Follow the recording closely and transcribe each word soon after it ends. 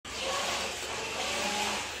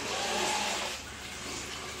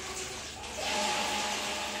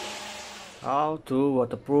How to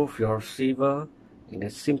waterproof your receiver in the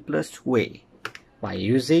simplest way by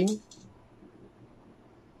using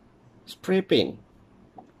spray paint.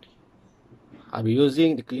 I'll be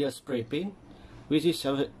using the clear spray paint, which is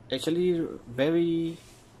actually very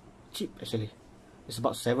cheap. It's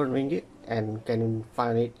about 7 ringgit and can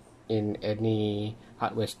find it in any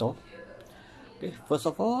hardware store. Okay, first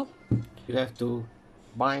of all, you have to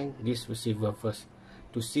bind this receiver first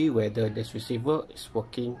to see whether this receiver is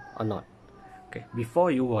working or not. Okay,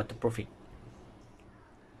 before you waterproof it.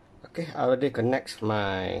 Okay, I already connect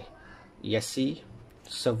my ESC,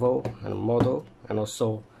 servo and motor, and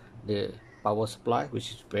also the power supply,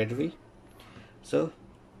 which is battery. So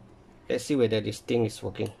let's see whether this thing is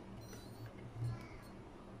working.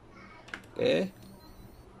 Okay,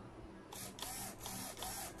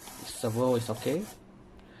 the servo is okay,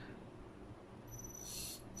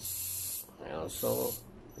 and also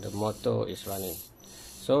the motor is running.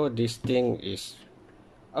 So this thing is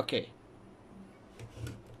okay.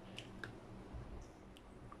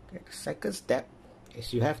 Okay, the second step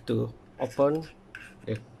is you have to open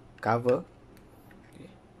the cover. Okay.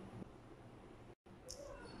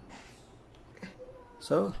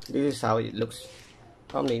 So this is how it looks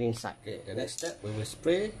from the inside. Okay, the next step, we will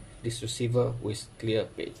spray this receiver with clear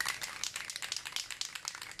paint.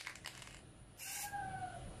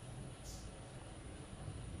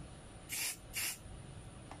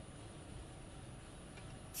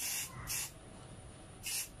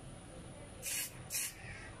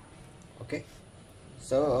 Okay,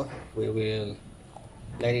 so we will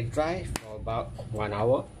let it dry for about 1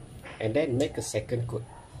 hour and then make a second coat.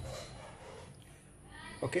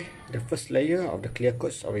 Okay, the first layer of the clear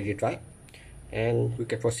coat is already dry, and we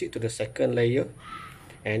can proceed to the second layer,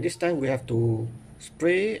 and this time we have to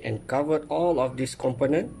spray and cover all of this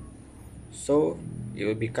component so it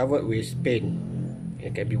will be covered with paint.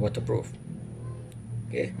 It can be waterproof.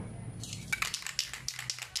 Okay,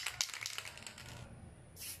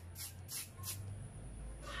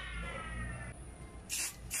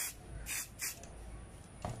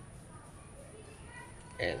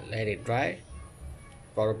 and let it dry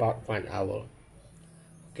for about 1 hour.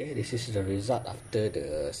 Okay, this is the result after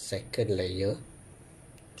the second layer.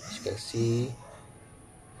 As you can see,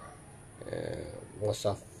 most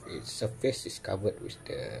of its surface is covered with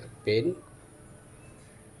the paint.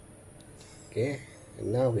 Okay,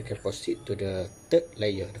 and now we can proceed to the third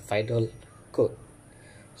layer, the final coat.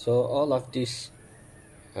 So all of this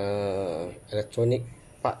electronic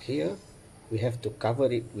part here, we have to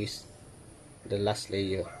cover it with the last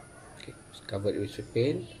layer. Okay, cover it with the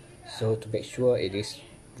paint so to make sure it is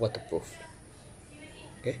waterproof.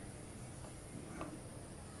 Okay,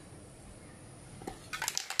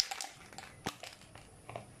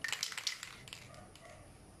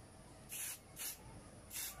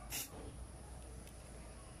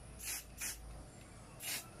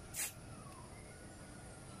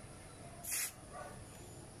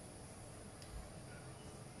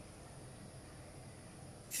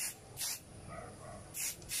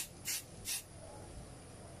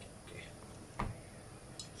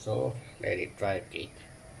 so let it dry again.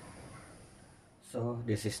 So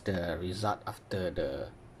this is the result after the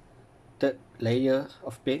third layer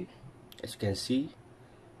of paint. As you can see,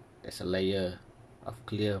 there's a layer of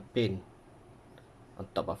clear paint on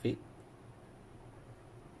top of it.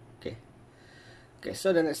 Okay,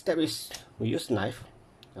 so the next step is we use knife,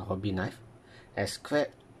 a hobby knife, and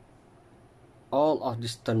scrape all of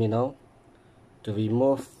this terminal to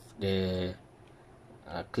remove the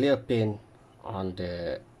clear paint on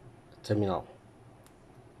the terminal.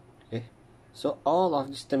 Okay, so all of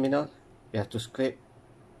this terminal we have to scrape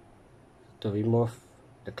to remove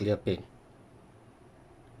the clear paint.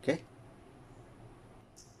 Okay,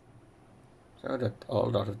 so that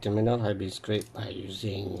all of the terminal have been scraped by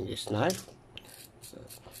using this knife. So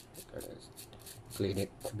I'm gonna clean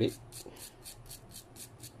it a bit.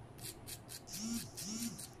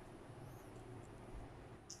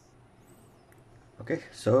 Okay,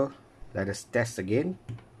 so let us test again.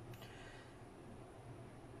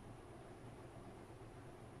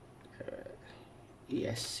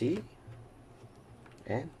 ESC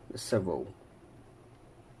and the servo.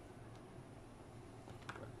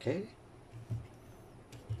 Okay,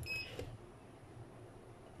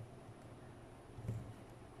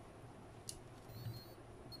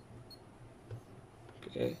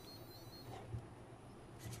 okay,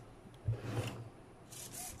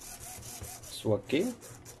 it's working.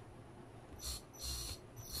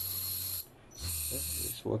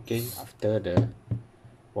 It's working after the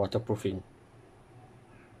waterproofing.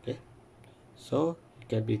 Okay, so it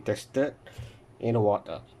can be tested in the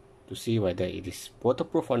water to see whether it is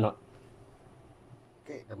waterproof or not.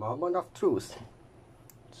 Okay, the moment of truth.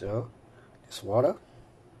 So, this water.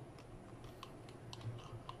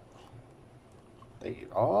 Take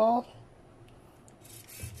it off.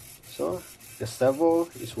 So, the servo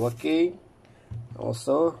is working.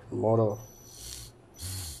 Also, the motor.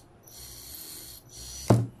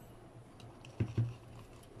 As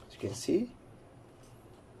you can see,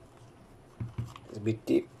 it's a bit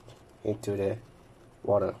deep into the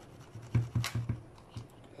water.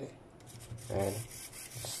 Okay. And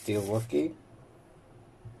still working.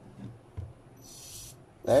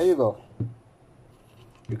 There you go.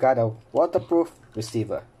 You got a waterproof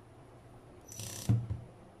receiver.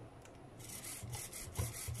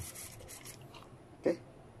 Okay.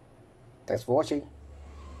 Thanks for watching.